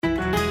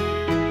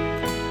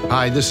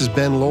Hi, this is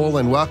Ben Lowell,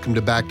 and welcome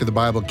to Back to the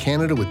Bible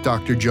Canada with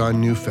Dr.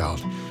 John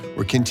Neufeld.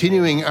 We're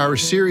continuing our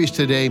series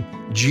today,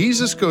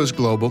 Jesus Goes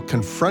Global,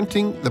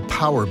 Confronting the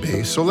Power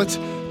Base. So let's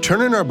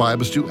turn in our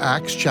Bibles to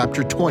Acts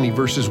chapter 20,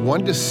 verses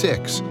 1 to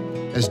 6,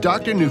 as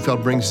Dr.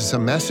 Neufeld brings us a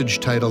message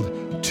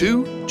titled,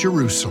 To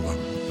Jerusalem.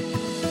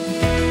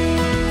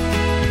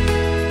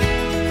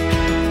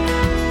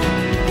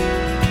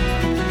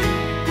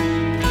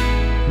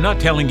 I'm not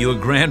telling you a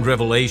grand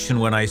revelation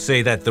when I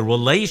say that the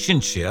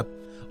relationship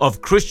of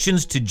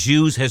Christians to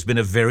Jews has been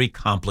a very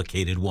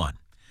complicated one.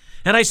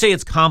 And I say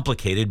it's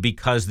complicated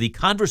because the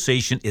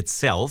conversation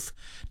itself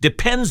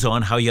depends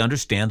on how you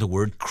understand the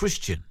word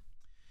Christian.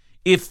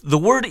 If the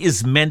word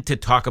is meant to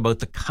talk about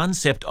the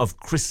concept of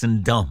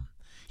Christendom,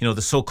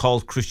 the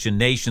so-called Christian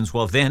nations,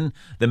 well then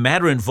the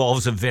matter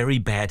involves a very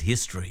bad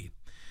history.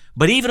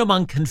 But even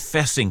among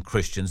confessing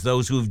Christians,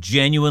 those who have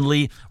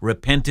genuinely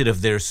repented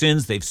of their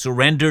sins, they've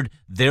surrendered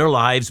their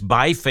lives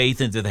by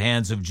faith into the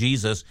hands of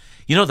Jesus,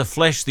 the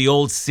flesh, the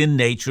old sin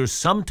nature,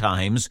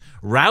 sometimes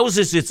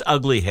rouses its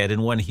ugly head,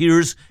 and one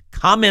hears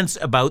comments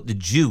about the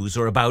Jews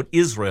or about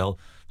Israel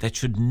that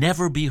should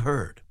never be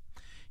heard.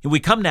 And we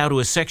come now to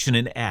a section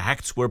in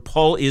Acts where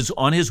Paul is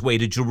on his way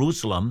to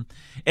Jerusalem,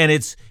 and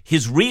it's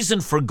his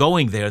reason for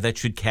going there that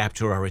should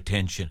capture our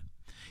attention.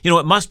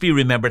 It must be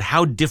remembered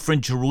how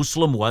different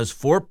Jerusalem was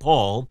for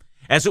Paul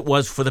as it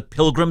was for the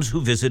pilgrims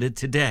who visited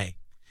today.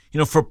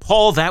 For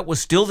Paul, that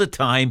was still the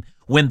time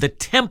when the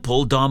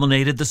temple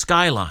dominated the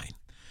skyline.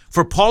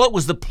 For Paul, it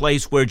was the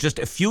place where just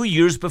a few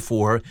years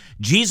before,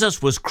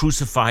 Jesus was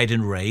crucified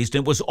and raised.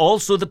 It was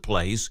also the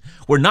place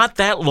where not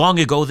that long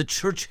ago the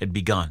church had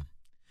begun.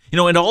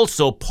 And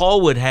also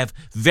Paul would have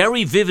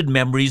very vivid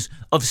memories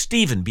of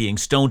Stephen being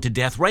stoned to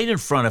death right in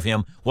front of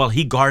him while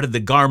he guarded the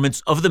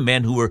garments of the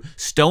men who were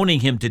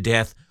stoning him to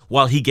death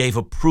while he gave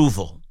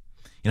approval.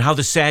 How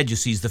the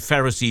Sadducees, the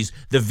Pharisees,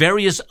 the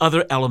various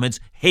other elements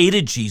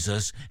hated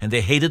Jesus and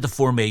they hated the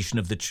formation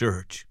of the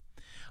church.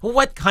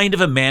 What kind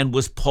of a man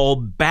was Paul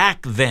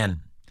back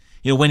then,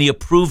 when he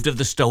approved of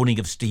the stoning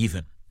of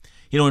Stephen?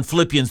 In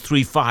Philippians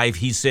 3:5,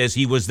 he says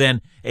he was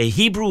then a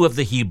Hebrew of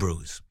the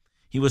Hebrews.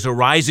 He was a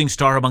rising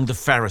star among the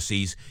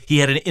Pharisees. He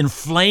had an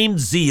inflamed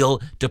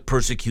zeal to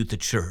persecute the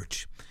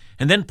church.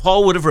 And then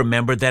Paul would have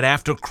remembered that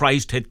after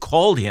Christ had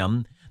called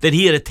him, that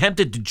he had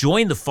attempted to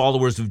join the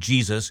followers of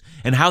Jesus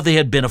and how they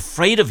had been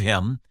afraid of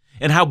him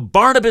and how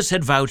Barnabas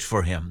had vouched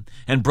for him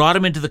and brought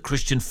him into the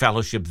Christian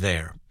fellowship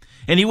there.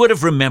 And he would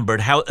have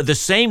remembered how the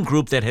same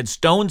group that had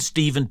stoned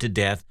Stephen to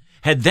death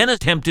had then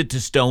attempted to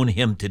stone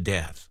him to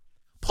death.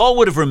 Paul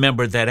would have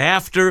remembered that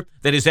after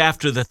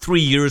the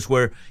 3 years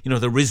where,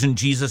 the risen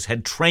Jesus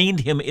had trained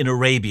him in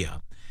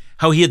Arabia,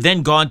 how he had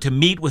then gone to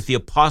meet with the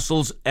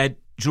apostles at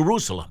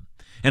Jerusalem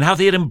and how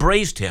they had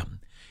embraced him.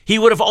 He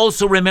would have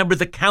also remembered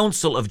the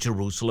Council of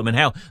Jerusalem and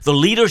how the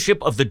leadership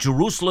of the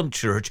Jerusalem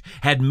church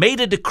had made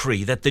a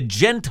decree that the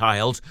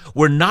Gentiles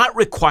were not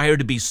required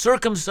to be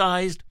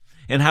circumcised,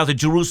 and how the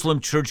Jerusalem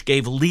church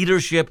gave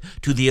leadership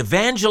to the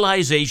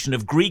evangelization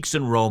of Greeks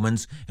and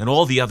Romans and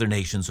all the other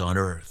nations on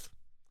earth.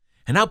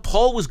 And now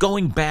Paul was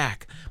going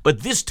back,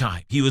 but this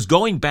time he was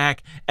going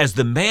back as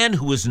the man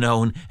who was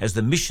known as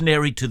the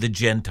missionary to the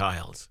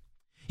Gentiles.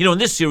 In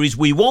this series,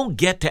 we won't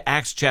get to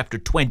Acts chapter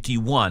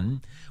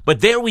 21,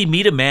 but there we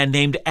meet a man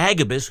named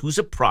Agabus, who's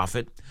a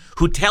prophet,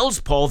 who tells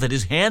Paul that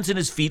his hands and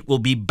his feet will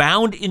be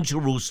bound in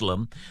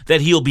Jerusalem,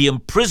 that he'll be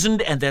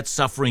imprisoned, and that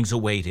sufferings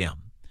await him.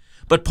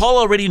 But Paul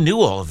already knew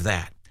all of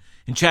that.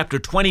 In chapter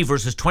 20,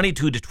 verses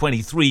 22 to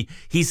 23,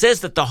 he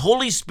says that the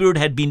Holy Spirit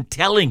had been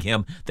telling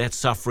him that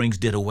sufferings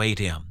did await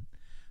him.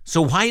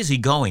 So why is he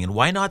going, and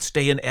why not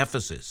stay in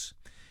Ephesus?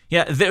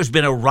 There's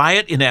been a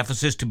riot in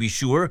Ephesus, to be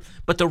sure,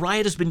 but the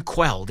riot has been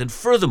quelled. And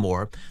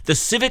furthermore, the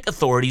civic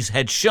authorities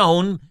had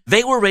shown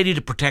they were ready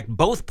to protect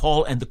both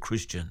Paul and the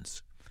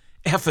Christians.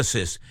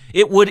 Ephesus,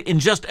 it would in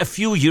just a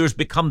few years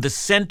become the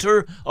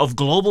center of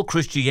global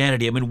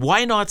Christianity.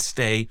 Why not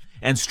stay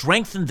and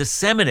strengthen the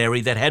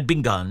seminary that had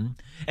begun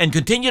and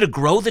continue to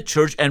grow the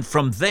church, and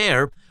from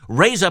there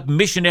raise up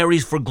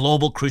missionaries for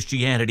global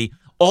Christianity?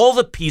 All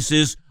the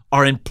pieces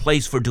are in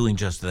place for doing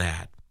just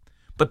that.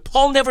 But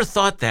Paul never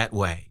thought that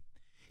way.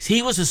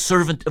 He was a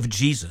servant of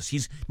Jesus.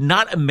 He's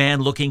not a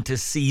man looking to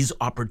seize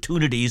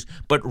opportunities,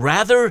 but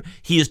rather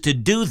he is to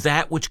do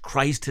that which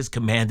Christ has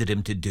commanded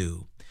him to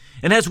do.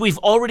 And as we've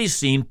already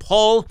seen,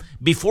 Paul,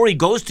 before he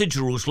goes to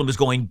Jerusalem, is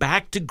going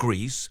back to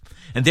Greece,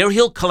 and there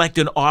he'll collect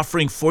an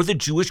offering for the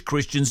Jewish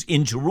Christians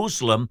in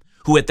Jerusalem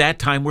who at that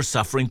time were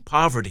suffering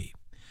poverty.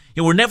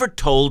 We're never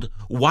told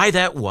why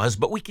that was,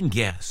 but we can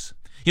guess.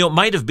 It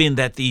might have been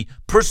that the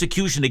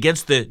persecution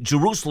against the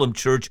Jerusalem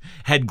church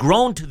had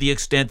grown to the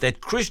extent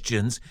that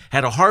Christians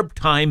had a hard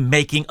time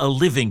making a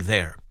living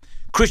there.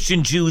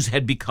 Christian Jews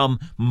had become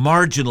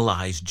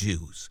marginalized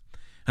Jews.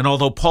 And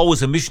although Paul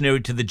was a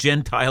missionary to the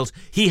Gentiles,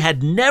 he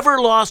had never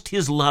lost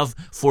his love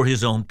for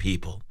his own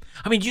people.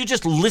 You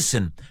just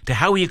listen to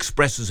how he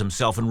expresses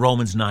himself in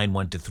Romans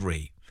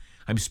 9:1-3.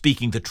 I'm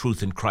speaking the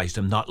truth in Christ.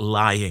 I'm not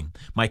lying.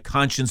 My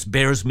conscience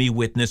bears me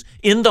witness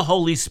in the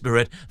Holy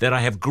Spirit that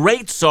I have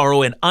great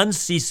sorrow and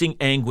unceasing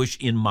anguish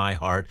in my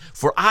heart.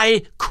 For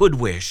I could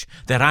wish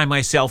that I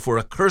myself were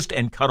accursed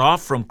and cut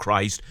off from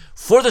Christ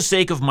for the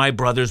sake of my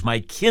brothers, my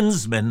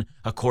kinsmen,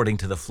 according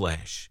to the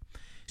flesh.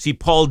 See,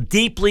 Paul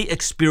deeply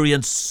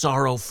experienced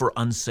sorrow for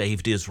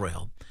unsaved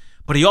Israel.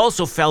 But he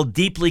also felt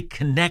deeply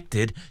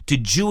connected to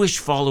Jewish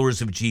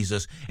followers of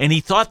Jesus, and he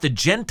thought the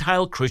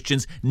Gentile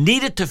Christians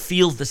needed to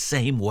feel the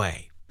same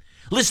way.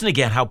 Listen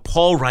again how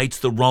Paul writes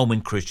the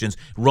Roman Christians,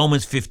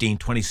 Romans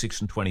 15:26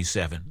 and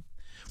 27.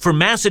 For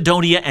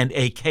Macedonia and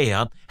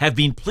Achaia have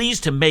been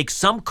pleased to make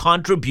some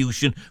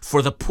contribution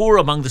for the poor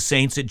among the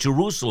saints at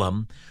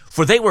Jerusalem,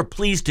 for they were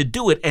pleased to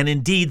do it, and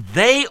indeed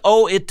they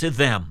owe it to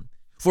them.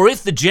 For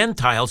if the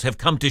Gentiles have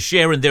come to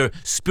share in their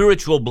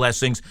spiritual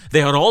blessings,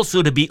 they ought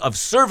also to be of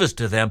service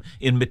to them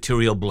in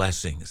material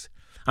blessings.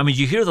 I mean,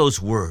 you hear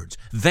those words.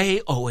 They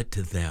owe it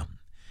to them.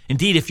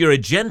 Indeed, if you're a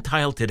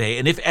Gentile today,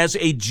 and if as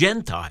a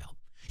Gentile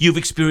you've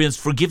experienced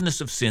forgiveness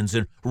of sins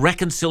and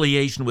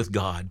reconciliation with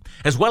God,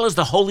 as well as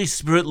the Holy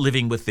Spirit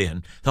living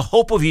within, the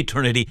hope of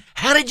eternity,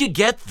 how did you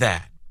get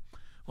that?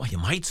 Well, you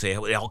might say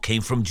it all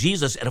came from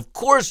Jesus, and of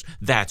course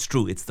that's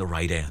true. It's the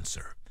right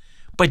answer.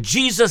 But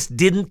Jesus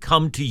didn't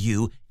come to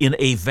you in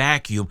a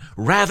vacuum.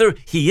 Rather,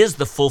 he is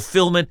the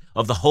fulfillment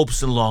of the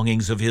hopes and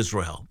longings of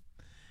Israel.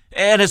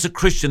 And as a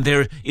Christian,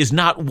 there is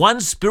not one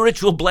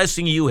spiritual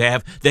blessing you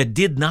have that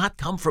did not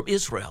come from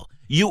Israel.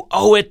 You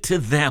owe it to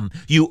them.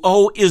 You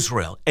owe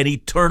Israel an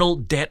eternal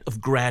debt of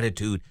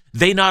gratitude.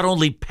 They not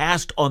only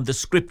passed on the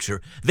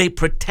Scripture, they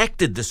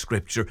protected the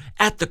Scripture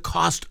at the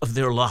cost of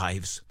their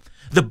lives.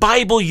 The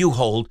Bible you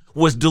hold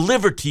was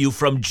delivered to you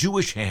from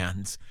Jewish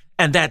hands.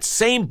 And that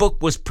same book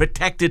was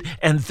protected,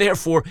 and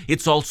therefore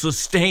it's also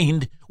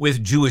stained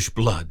with Jewish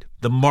blood.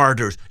 The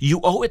martyrs, you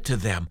owe it to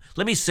them.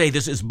 Let me say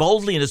this as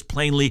boldly and as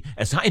plainly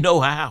as I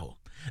know how.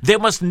 There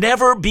must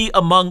never be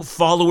among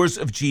followers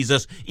of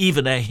Jesus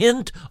even a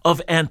hint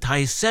of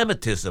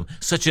anti-Semitism.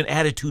 Such an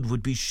attitude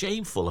would be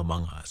shameful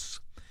among us.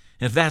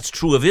 And if that's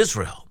true of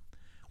Israel,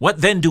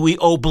 what then do we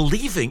owe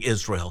believing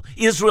Israel?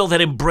 Israel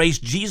that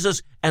embraced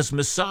Jesus as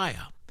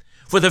Messiah.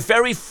 For the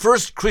very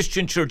first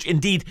Christian church,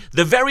 indeed,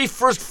 the very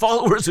first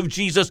followers of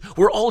Jesus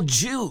were all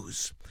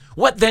Jews.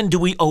 What then do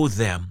we owe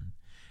them?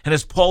 And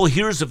as Paul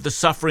hears of the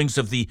sufferings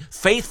of the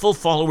faithful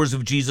followers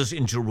of Jesus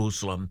in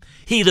Jerusalem,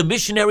 he, the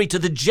missionary to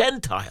the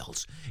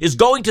Gentiles, is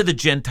going to the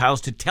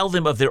Gentiles to tell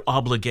them of their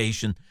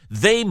obligation.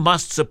 They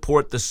must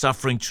support the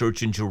suffering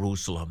church in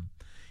Jerusalem.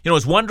 You know,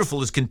 as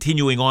wonderful as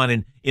continuing on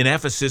in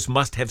Ephesus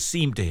must have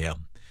seemed to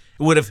him,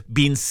 it would have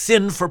been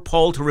sin for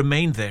Paul to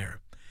remain there.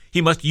 He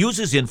must use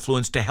his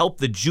influence to help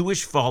the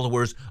Jewish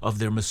followers of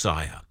their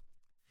Messiah.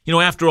 You know,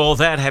 after all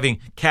that, having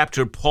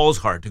captured Paul's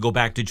heart to go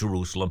back to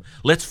Jerusalem,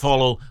 let's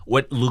follow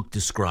what Luke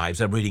describes.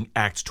 I'm reading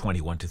Acts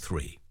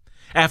 21-3.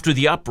 After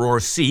the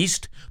uproar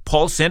ceased,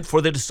 Paul sent for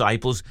the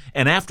disciples,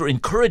 and after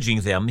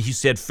encouraging them, he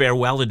said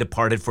farewell and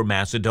departed for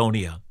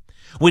Macedonia.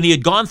 When he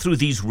had gone through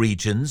these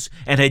regions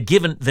and had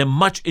given them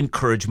much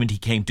encouragement, he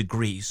came to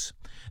Greece.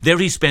 There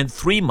he spent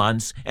 3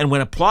 months, and when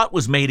a plot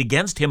was made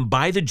against him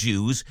by the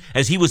Jews,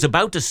 as he was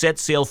about to set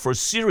sail for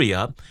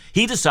Syria,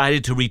 he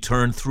decided to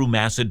return through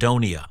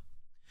Macedonia.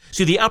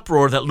 See, the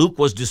uproar that Luke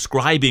was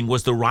describing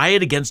was the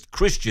riot against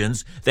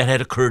Christians that had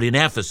occurred in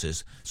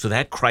Ephesus. So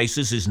that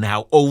crisis is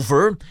now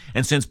over,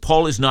 and since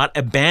Paul is not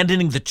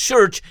abandoning the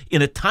church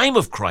in a time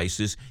of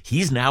crisis,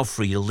 he's now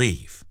free to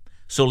leave.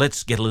 So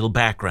let's get a little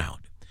background.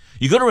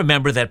 You're going to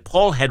remember that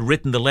Paul had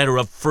written the letter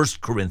of 1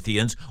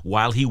 Corinthians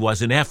while he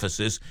was in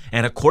Ephesus,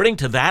 and according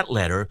to that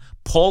letter,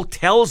 Paul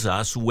tells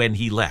us when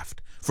he left,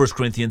 1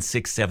 Corinthians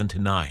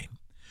 6:7-9.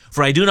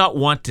 For I do not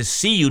want to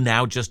see you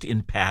now just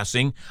in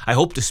passing. I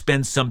hope to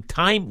spend some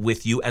time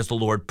with you as the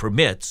Lord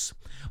permits.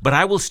 But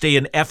I will stay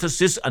in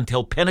Ephesus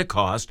until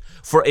Pentecost,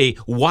 for a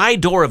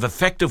wide door of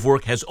effective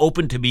work has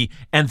opened to me,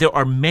 and there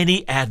are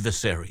many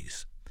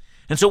adversaries.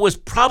 And so it was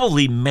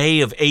probably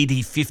May of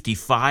AD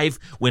 55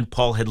 when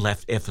Paul had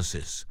left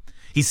Ephesus.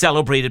 He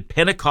celebrated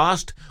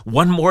Pentecost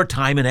one more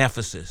time in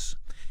Ephesus.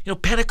 You know,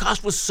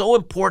 Pentecost was so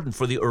important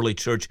for the early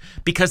church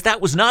because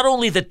that was not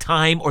only the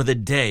time or the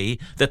day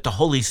that the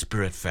Holy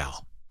Spirit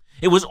fell.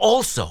 It was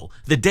also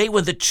the day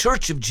when the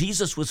church of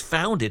Jesus was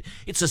founded.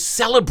 It's a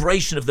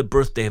celebration of the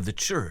birthday of the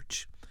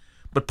church.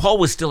 But Paul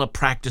was still a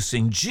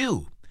practicing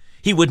Jew.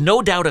 He would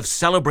no doubt have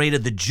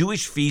celebrated the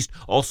Jewish feast,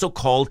 also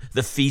called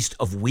the Feast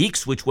of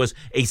Weeks, which was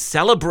a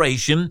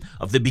celebration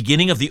of the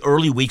beginning of the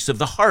early weeks of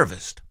the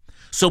harvest.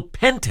 So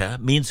Penta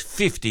means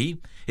 50.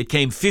 It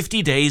came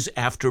 50 days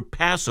after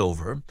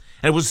Passover, and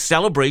it was a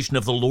celebration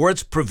of the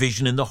Lord's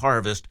provision in the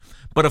harvest.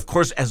 But of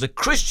course, as a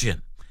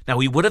Christian, now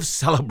he would have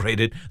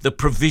celebrated the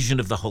provision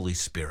of the Holy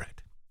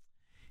Spirit.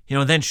 You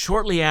know, then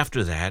shortly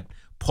after that,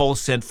 Paul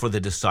sent for the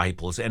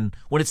disciples. And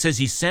when it says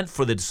he sent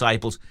for the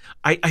disciples,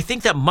 I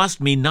think that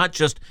must mean not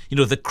just,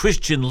 the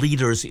Christian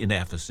leaders in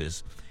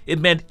Ephesus. It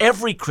meant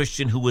every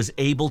Christian who was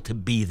able to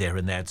be there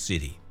in that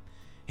city.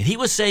 And he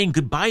was saying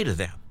goodbye to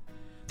them.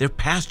 Their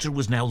pastor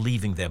was now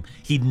leaving them.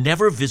 He'd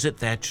never visit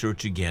that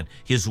church again.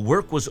 His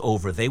work was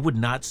over. They would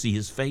not see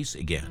his face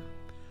again.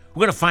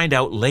 We're going to find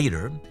out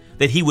later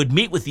that he would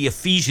meet with the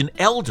Ephesian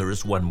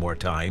elders one more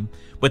time,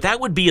 but that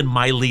would be in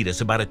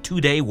Miletus, about a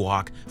 2-day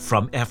walk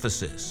from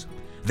Ephesus.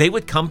 They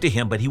would come to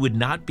him, but he would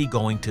not be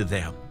going to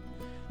them.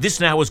 This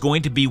now is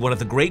going to be one of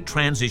the great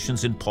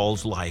transitions in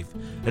Paul's life.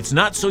 It's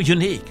not so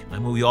unique. I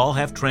mean, we all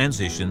have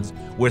transitions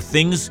where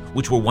things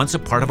which were once a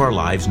part of our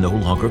lives no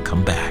longer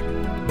come back.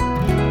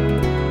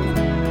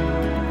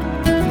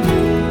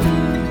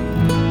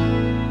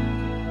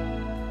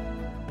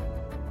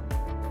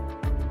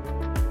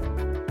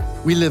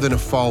 We live in a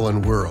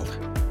fallen world.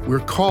 We're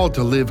called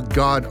to live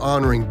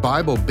God-honoring,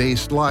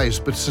 Bible-based lives,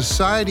 but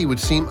society would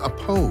seem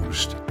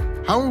opposed.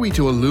 How are we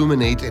to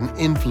illuminate and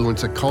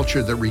influence a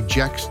culture that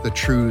rejects the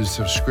truths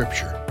of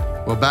Scripture?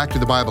 Well, Back to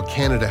the Bible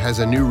Canada has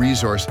a new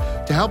resource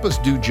to help us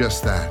do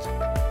just that.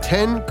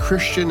 10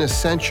 Christian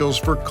Essentials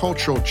for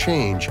Cultural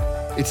Change.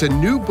 It's a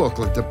new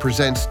booklet that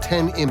presents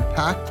 10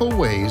 impactful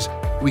ways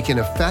we can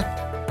affect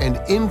and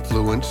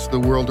influence the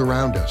world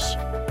around us.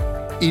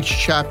 Each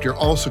chapter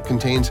also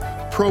contains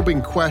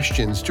probing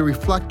questions to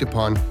reflect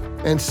upon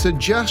and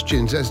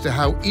suggestions as to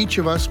how each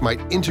of us might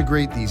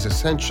integrate these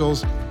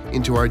essentials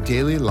into our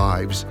daily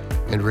lives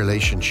and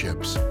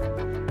relationships.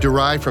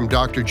 Derived from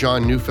Dr.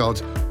 John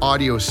Neufeld's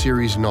audio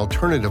series An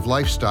Alternative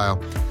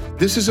Lifestyle,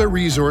 this is a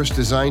resource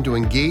designed to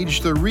engage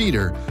the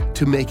reader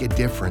to make a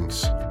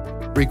difference.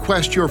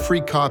 Request your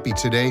free copy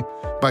today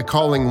by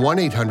calling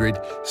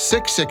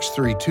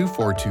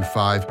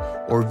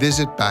 1-800-663-2425 or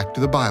visit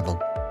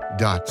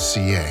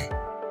backtothebible.ca.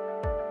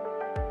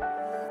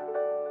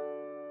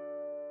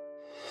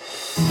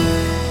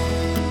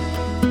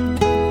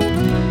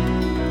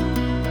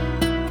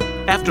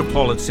 After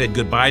Paul had said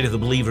goodbye to the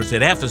believers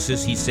at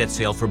Ephesus, he set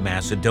sail for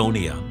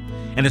Macedonia.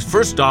 And his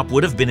first stop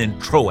would have been in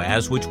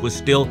Troas, which was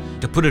still,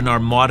 to put in our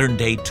modern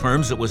day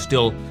terms, it was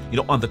still,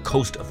 on the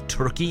coast of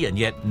Turkey and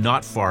yet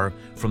not far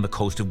from the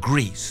coast of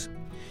Greece.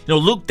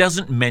 Luke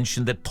doesn't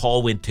mention that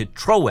Paul went to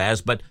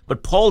Troas, but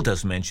Paul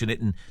does mention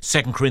it in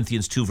 2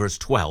 Corinthians 2 verse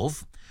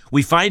 12.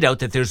 We find out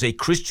that there's a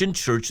Christian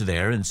church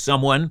there and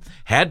someone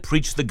had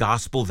preached the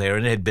gospel there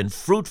and it had been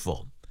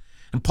fruitful.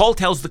 And Paul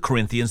tells the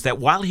Corinthians that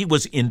while he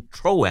was in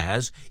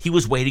Troas, he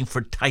was waiting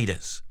for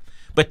Titus.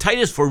 But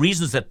Titus, for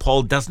reasons that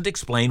Paul doesn't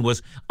explain,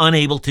 was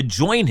unable to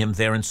join him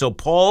there. And so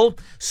Paul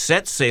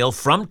set sail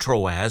from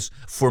Troas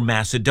for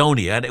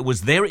Macedonia. And it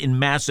was there in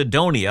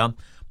Macedonia,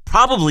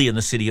 probably in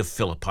the city of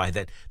Philippi,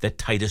 that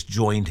Titus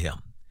joined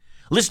him.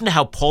 Listen to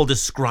how Paul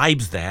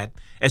describes that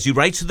as he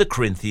writes to the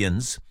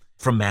Corinthians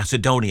from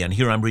Macedonia. And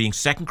here I'm reading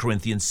 2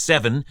 Corinthians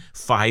 7,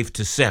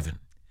 5-7.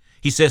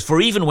 He says, "For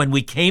even when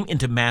we came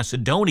into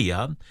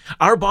Macedonia,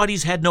 our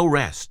bodies had no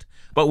rest,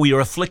 but we are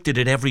afflicted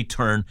at every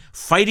turn,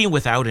 fighting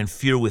without and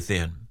fear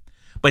within.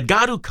 But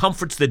God, who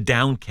comforts the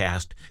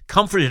downcast,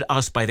 comforted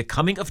us by the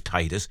coming of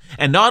Titus,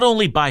 and not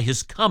only by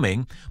his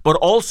coming, but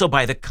also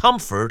by the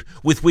comfort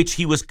with which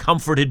he was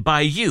comforted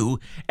by you,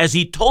 as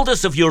he told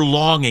us of your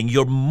longing,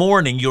 your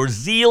mourning, your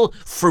zeal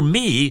for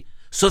me,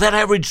 so that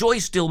I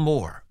rejoice still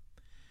more."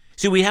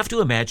 See, we have to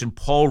imagine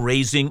Paul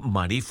raising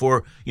money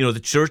for, the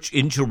church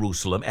in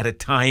Jerusalem at a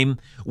time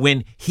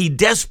when he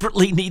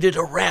desperately needed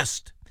a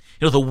rest.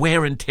 The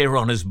wear and tear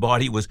on his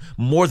body was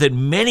more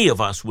than many of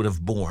us would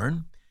have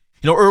borne.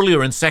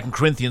 Earlier in 2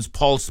 Corinthians,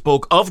 Paul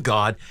spoke of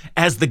God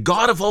as the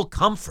God of all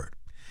comfort.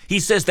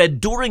 He says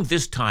that during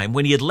this time,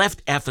 when he had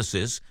left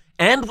Ephesus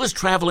and was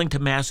traveling to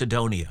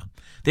Macedonia,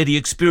 that he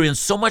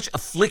experienced so much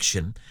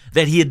affliction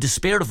that he had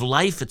despaired of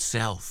life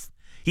itself.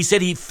 He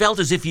said he felt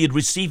as if he had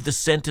received the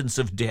sentence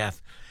of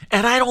death.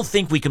 And I don't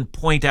think we can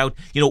point out,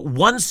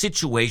 one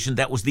situation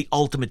that was the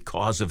ultimate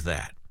cause of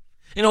that.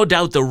 No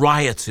doubt the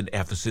riots in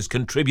Ephesus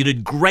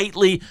contributed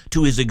greatly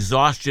to his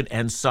exhaustion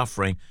and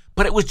suffering,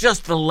 but it was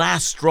just the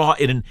last straw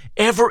in an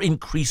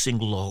ever-increasing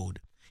load.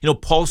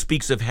 Paul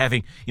speaks of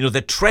having,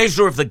 the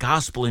treasure of the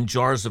gospel in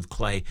jars of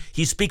clay.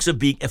 He speaks of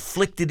being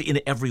afflicted in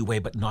every way,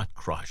 but not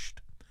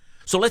crushed.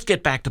 So let's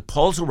get back to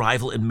Paul's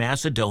arrival in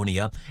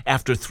Macedonia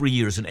after 3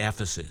 years in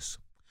Ephesus.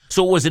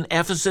 So it was in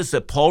Ephesus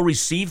that Paul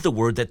received the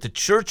word that the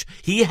church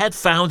he had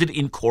founded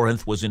in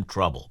Corinth was in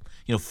trouble.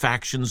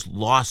 Factions,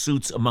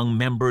 lawsuits among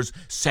members,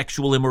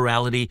 sexual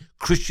immorality,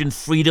 Christian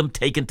freedom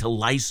taken to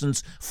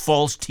license,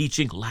 false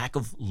teaching, lack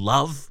of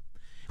love.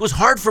 It was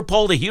hard for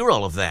Paul to hear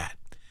all of that.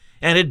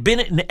 And it had been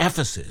in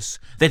Ephesus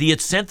that he had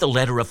sent the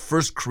letter of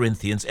 1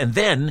 Corinthians. And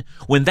then,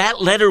 when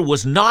that letter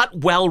was not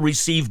well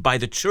received by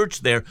the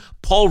church there,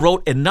 Paul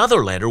wrote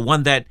another letter,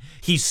 one that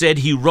he said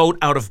he wrote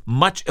out of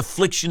much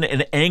affliction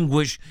and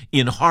anguish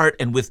in heart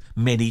and with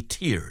many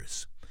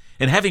tears.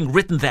 And having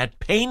written that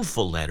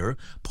painful letter,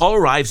 Paul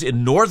arrives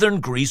in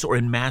northern Greece or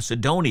in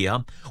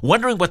Macedonia,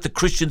 wondering what the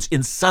Christians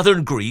in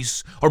southern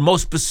Greece, or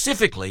most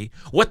specifically,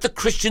 what the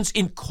Christians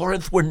in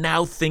Corinth were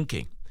now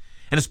thinking.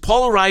 And as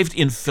Paul arrived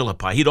in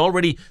Philippi, he'd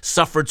already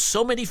suffered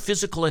so many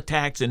physical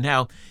attacks, and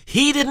now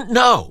he didn't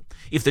know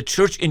if the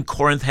church in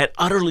Corinth had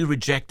utterly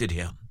rejected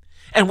him.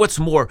 And what's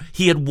more,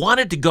 he had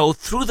wanted to go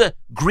through the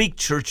Greek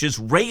churches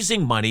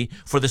raising money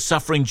for the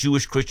suffering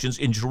Jewish Christians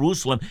in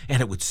Jerusalem,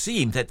 and it would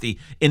seem that the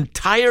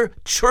entire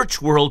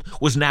church world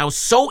was now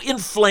so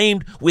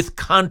inflamed with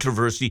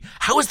controversy.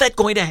 How is that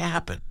going to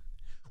happen?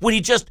 Would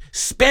he just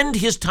spend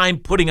his time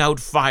putting out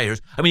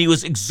fires? I mean, he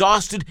was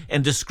exhausted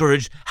and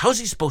discouraged. How is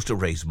he supposed to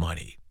raise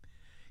money?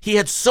 He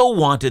had so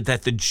wanted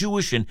that the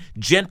Jewish and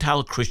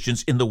Gentile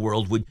Christians in the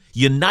world would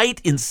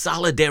unite in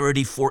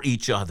solidarity for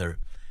each other.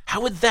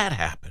 How would that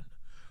happen?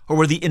 Or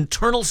were the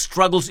internal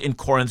struggles in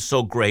Corinth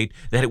so great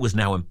that it was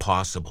now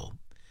impossible?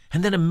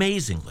 And then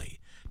amazingly,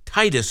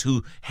 Titus,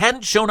 who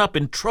hadn't shown up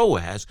in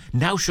Troas,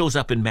 now shows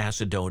up in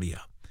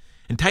Macedonia.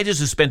 And Titus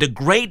has spent a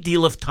great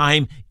deal of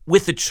time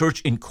with the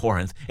church in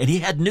Corinth, and he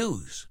had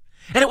news.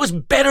 And it was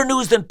better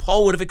news than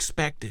Paul would have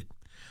expected.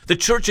 The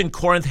church in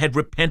Corinth had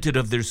repented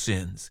of their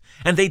sins,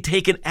 and they'd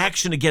taken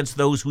action against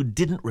those who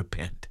didn't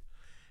repent.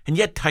 And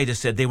yet Titus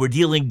said they were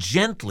dealing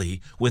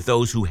gently with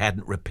those who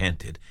hadn't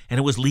repented, and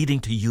it was leading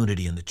to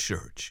unity in the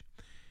church.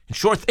 In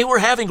short, they were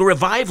having a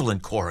revival in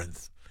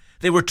Corinth.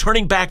 They were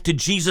turning back to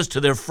Jesus,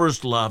 to their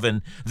first love,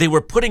 and they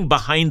were putting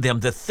behind them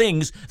the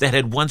things that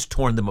had once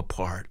torn them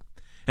apart.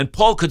 And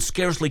Paul could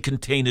scarcely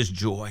contain his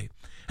joy.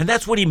 And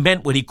that's what he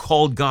meant when he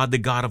called God the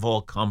God of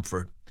all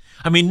comfort.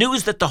 I mean,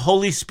 news that the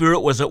Holy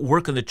Spirit was at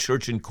work in the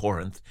church in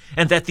Corinth,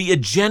 and that the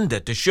agenda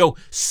to show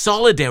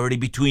solidarity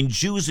between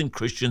Jews and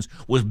Christians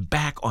was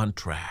back on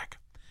track.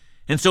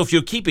 And so if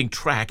you're keeping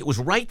track, it was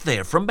right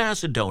there from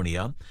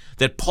Macedonia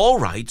that Paul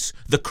writes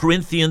the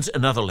Corinthians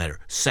another letter,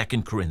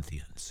 2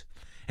 Corinthians.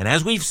 And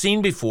as we've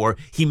seen before,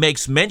 he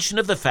makes mention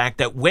of the fact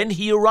that when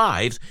he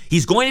arrives,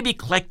 he's going to be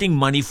collecting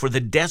money for the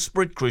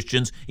desperate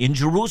Christians in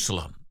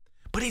Jerusalem.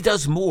 But he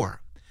does more.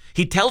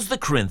 He tells the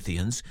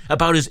Corinthians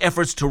about his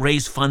efforts to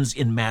raise funds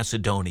in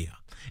Macedonia.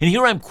 And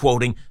here I'm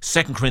quoting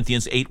 2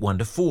 Corinthians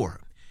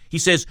 8:1-4. He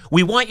says,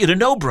 "We want you to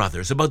know,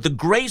 brothers, about the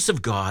grace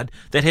of God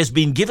that has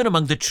been given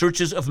among the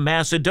churches of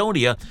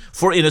Macedonia,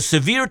 for in a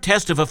severe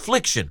test of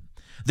affliction,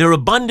 their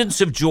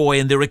abundance of joy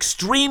and their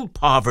extreme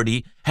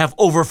poverty have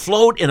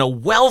overflowed in a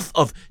wealth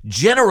of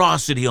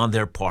generosity on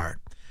their part.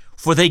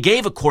 For they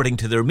gave according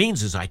to their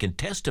means, as I can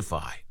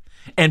testify,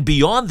 and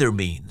beyond their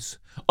means,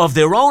 of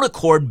their own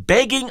accord,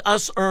 begging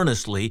us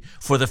earnestly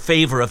for the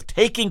favor of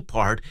taking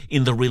part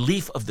in the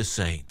relief of the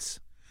saints."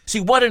 See,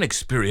 what an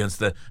experience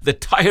the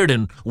tired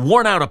and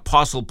worn-out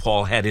Apostle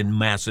Paul had in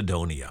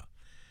Macedonia.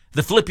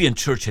 The Philippian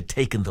church had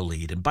taken the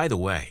lead. And by the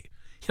way,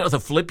 the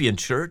Philippian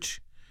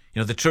church,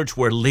 the church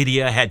where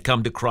Lydia had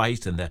come to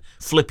Christ and the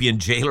Philippian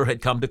jailer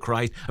had come to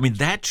Christ. I mean,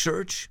 that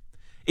church,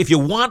 if you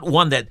want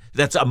one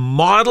that's a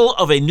model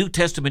of a New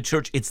Testament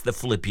church, it's the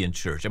Philippian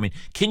church. I mean,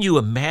 can you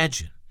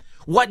imagine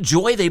what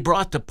joy they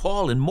brought to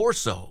Paul, and more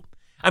so?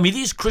 I mean,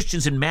 these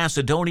Christians in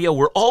Macedonia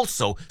were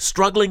also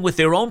struggling with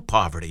their own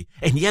poverty,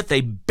 and yet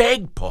they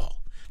begged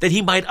Paul that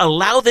he might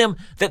allow them,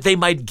 that they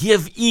might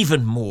give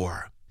even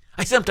more.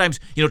 I sometimes,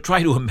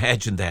 try to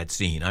imagine that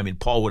scene. I mean,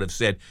 Paul would have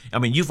said,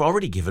 you've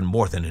already given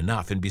more than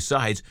enough, and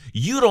besides,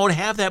 you don't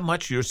have that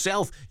much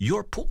yourself.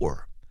 You're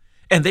poor.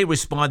 And they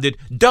responded,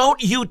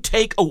 "Don't you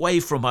take away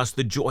from us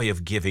the joy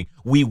of giving.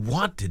 We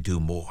want to do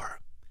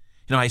more."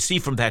 I see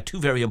from that two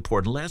very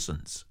important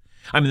lessons.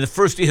 The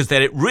first is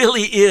that it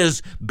really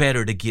is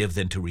better to give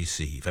than to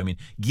receive.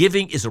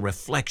 Giving is a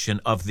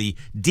reflection of the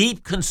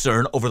deep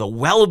concern over the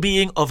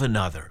well-being of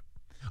another,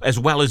 as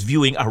well as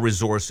viewing our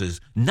resources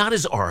not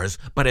as ours,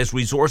 but as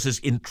resources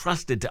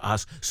entrusted to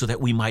us so that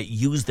we might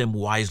use them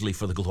wisely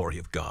for the glory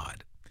of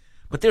God.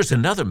 But there's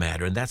another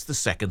matter, and that's the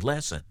second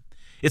lesson.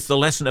 It's the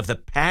lesson of the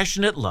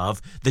passionate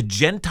love the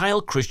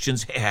Gentile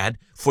Christians had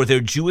for their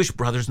Jewish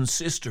brothers and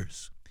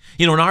sisters.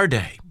 In our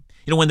day,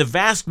 when the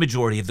vast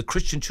majority of the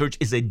Christian church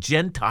is a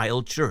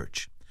Gentile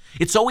church,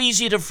 it's so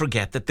easy to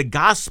forget that the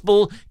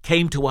gospel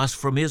came to us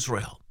from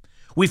Israel.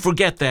 We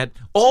forget that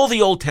all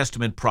the Old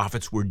Testament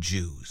prophets were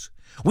Jews.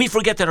 We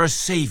forget that our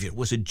Savior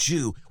was a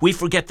Jew. We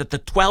forget that the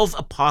 12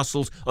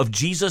 apostles of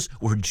Jesus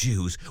were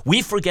Jews.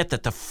 We forget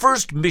that the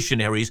first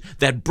missionaries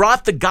that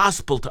brought the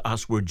gospel to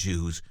us were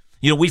Jews.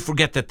 We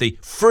forget that the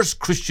first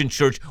Christian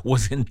church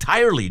was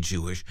entirely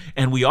Jewish,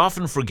 and we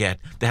often forget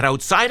that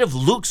outside of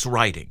Luke's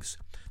writings,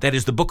 that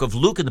is the book of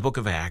Luke and the book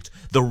of Acts,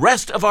 the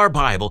rest of our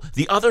Bible,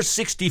 the other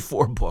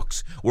 64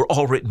 books, were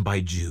all written by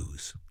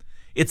Jews.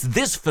 It's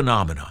this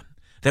phenomenon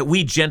that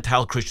we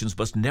Gentile Christians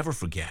must never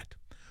forget.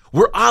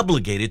 We're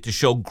obligated to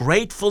show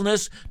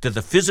gratefulness to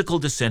the physical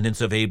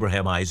descendants of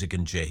Abraham, Isaac,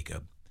 and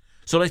Jacob.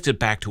 So let's get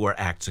back to our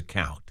Acts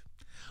account.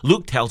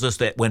 Luke tells us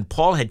that when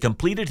Paul had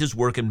completed his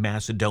work in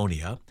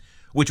Macedonia,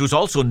 which was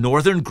also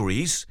northern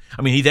Greece,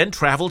 he then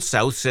traveled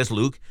south, says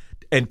Luke,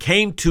 and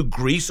came to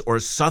Greece, or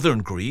southern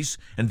Greece,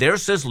 and there,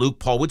 says Luke,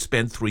 Paul would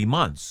spend 3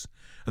 months.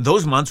 And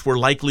those months were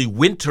likely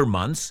winter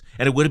months,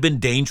 and it would have been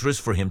dangerous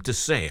for him to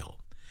sail.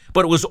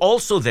 But it was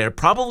also there,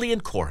 probably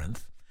in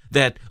Corinth,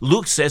 that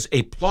Luke says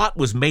a plot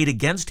was made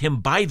against him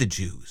by the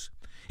Jews.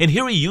 And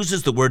here he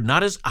uses the word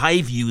not as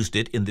I've used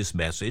it in this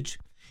message.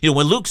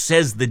 When Luke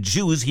says the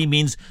Jews, he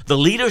means the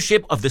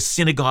leadership of the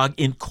synagogue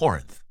in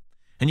Corinth.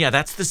 And yeah,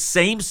 that's the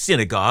same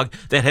synagogue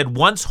that had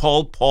once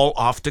hauled Paul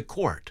off to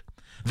court.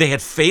 They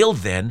had failed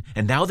then,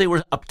 and now they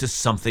were up to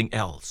something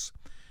else.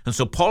 And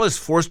so Paul is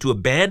forced to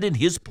abandon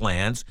his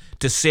plans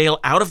to sail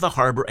out of the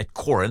harbor at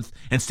Corinth.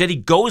 Instead, he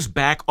goes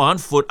back on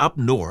foot up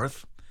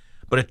north.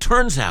 But it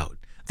turns out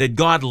that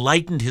God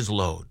lightened his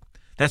load.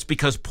 That's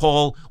because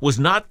Paul was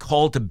not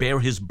called to bear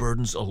his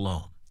burdens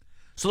alone.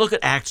 So look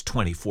at Acts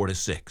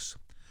 20:4-6.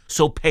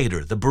 So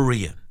Peter, the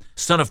Berean,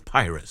 son of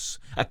Pyrrhus,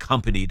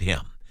 accompanied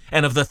him,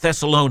 and of the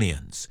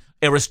Thessalonians,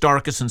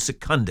 Aristarchus and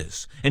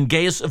Secundus, and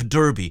Gaius of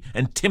Derbe,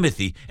 and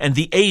Timothy, and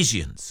the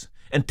Asians,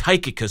 and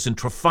Tychicus and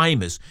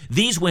Trophimus.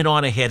 These went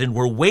on ahead and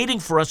were waiting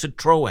for us at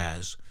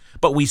Troas.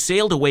 But we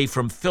sailed away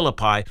from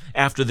Philippi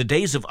after the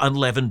days of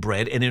unleavened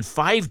bread, and in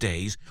 5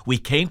 days we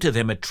came to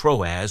them at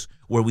Troas,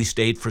 where we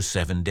stayed for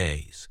 7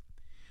 days.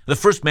 The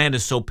first man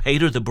is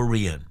Sopater the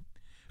Berean.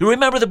 You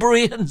remember the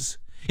Bereans?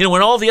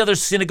 When all the other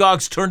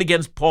synagogues turned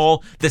against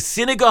Paul, the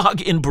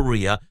synagogue in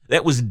Berea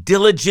that was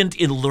diligent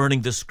in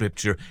learning the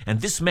Scripture,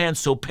 and this man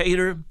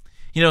Sopater,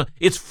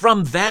 it's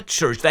from that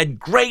church, that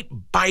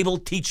great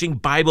Bible-teaching,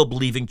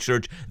 Bible-believing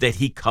church that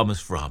he comes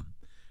from.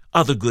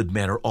 Other good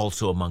men are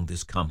also among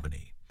this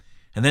company.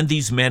 And then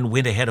these men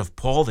went ahead of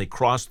Paul. They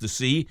crossed the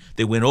sea.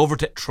 They went over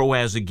to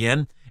Troas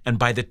again. And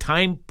by the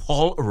time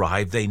Paul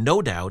arrived, they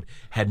no doubt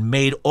had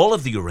made all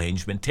of the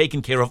arrangement,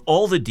 taken care of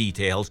all the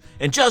details,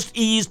 and just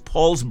eased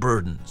Paul's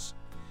burdens.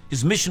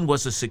 His mission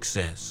was a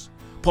success.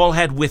 Paul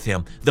had with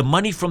him the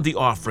money from the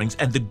offerings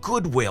and the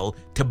goodwill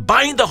to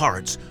bind the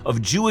hearts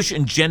of Jewish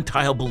and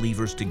Gentile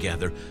believers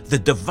together. The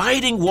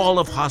dividing wall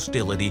of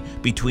hostility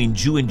between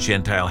Jew and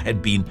Gentile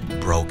had been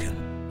broken.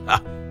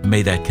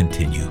 May that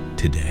continue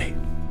today.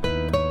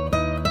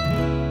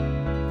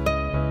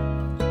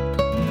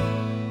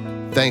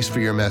 Thanks for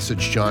your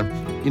message, John.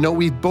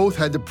 We've both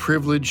had the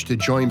privilege to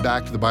join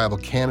Back to the Bible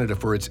Canada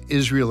for its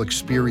Israel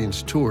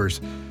Experience tours.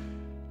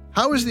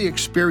 How has the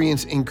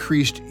experience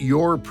increased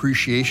your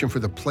appreciation for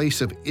the place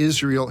of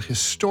Israel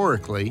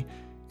historically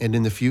and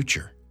in the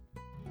future?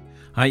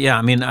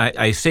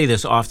 I say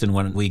this often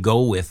when we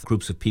go with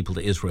groups of people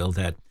to Israel,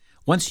 that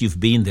once you've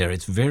been there,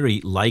 it's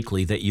very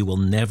likely that you will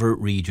never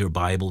read your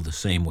Bible the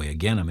same way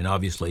again.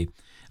 Obviously,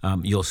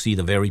 you'll see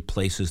the very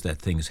places that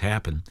things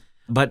happen.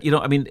 But,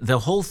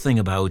 the whole thing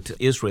about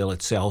Israel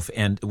itself,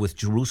 and with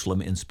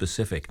Jerusalem in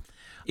specific,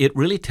 it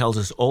really tells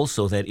us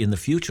also that in the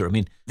future,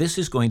 this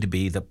is going to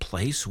be the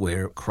place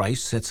where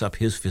Christ sets up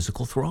his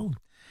physical throne.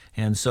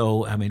 And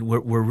so,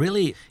 we're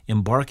really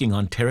embarking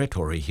on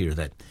territory here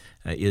that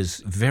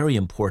is very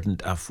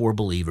important for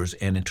believers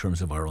and in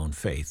terms of our own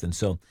faith. And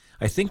so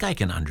I think I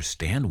can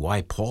understand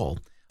why Paul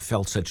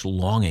felt such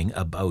longing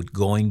about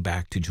going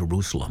back to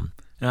Jerusalem.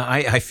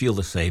 I feel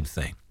the same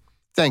thing.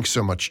 Thanks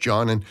so much,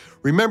 John. And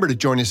remember to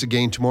join us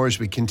again tomorrow as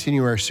we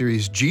continue our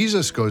series,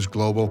 Jesus Goes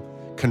Global,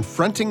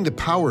 Confronting the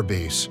Power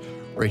Base,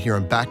 right here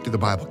on Back to the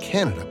Bible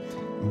Canada,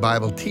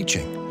 Bible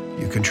teaching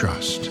you can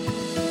trust.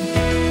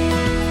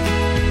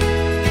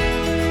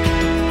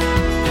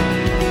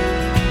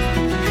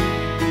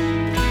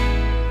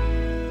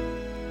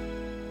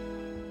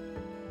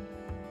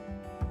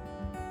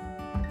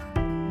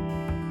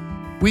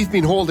 We've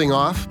been holding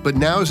off, but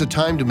now is the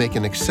time to make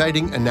an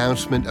exciting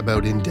announcement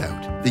about In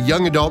Doubt. The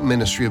young adult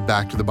ministry of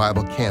Back to the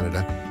Bible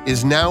Canada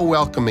is now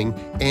welcoming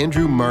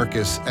Andrew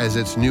Marcus as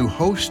its new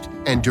host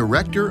and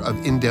director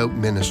of In Doubt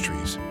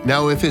Ministries.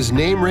 Now, if his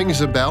name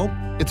rings a bell,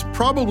 it's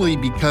probably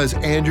because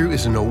Andrew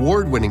is an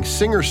award-winning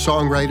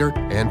singer-songwriter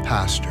and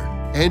pastor.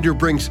 Andrew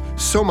brings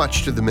so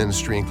much to the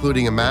ministry,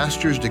 including a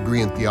master's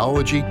degree in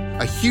theology,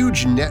 a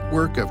huge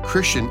network of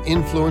Christian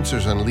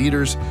influencers and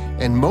leaders,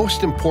 and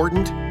most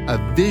important, a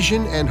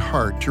vision and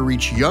heart to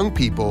reach young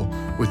people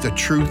with the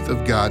truth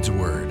of God's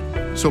Word.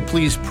 So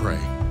please pray.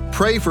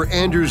 Pray for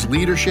Andrew's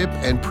leadership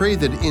and pray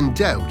that In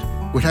Doubt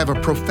would have a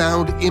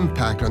profound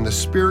impact on the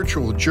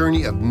spiritual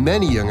journey of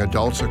many young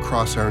adults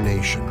across our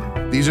nation.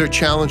 These are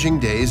challenging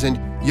days, and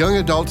young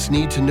adults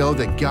need to know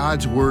that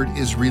God's Word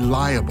is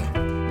reliable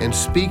and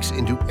speaks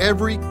into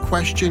every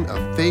question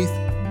of faith,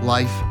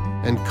 life,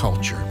 and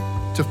culture.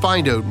 To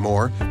find out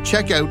more,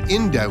 check out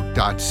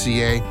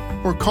indoubt.ca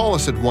or call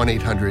us at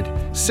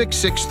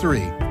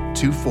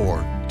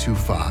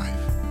 1-800-663-2425.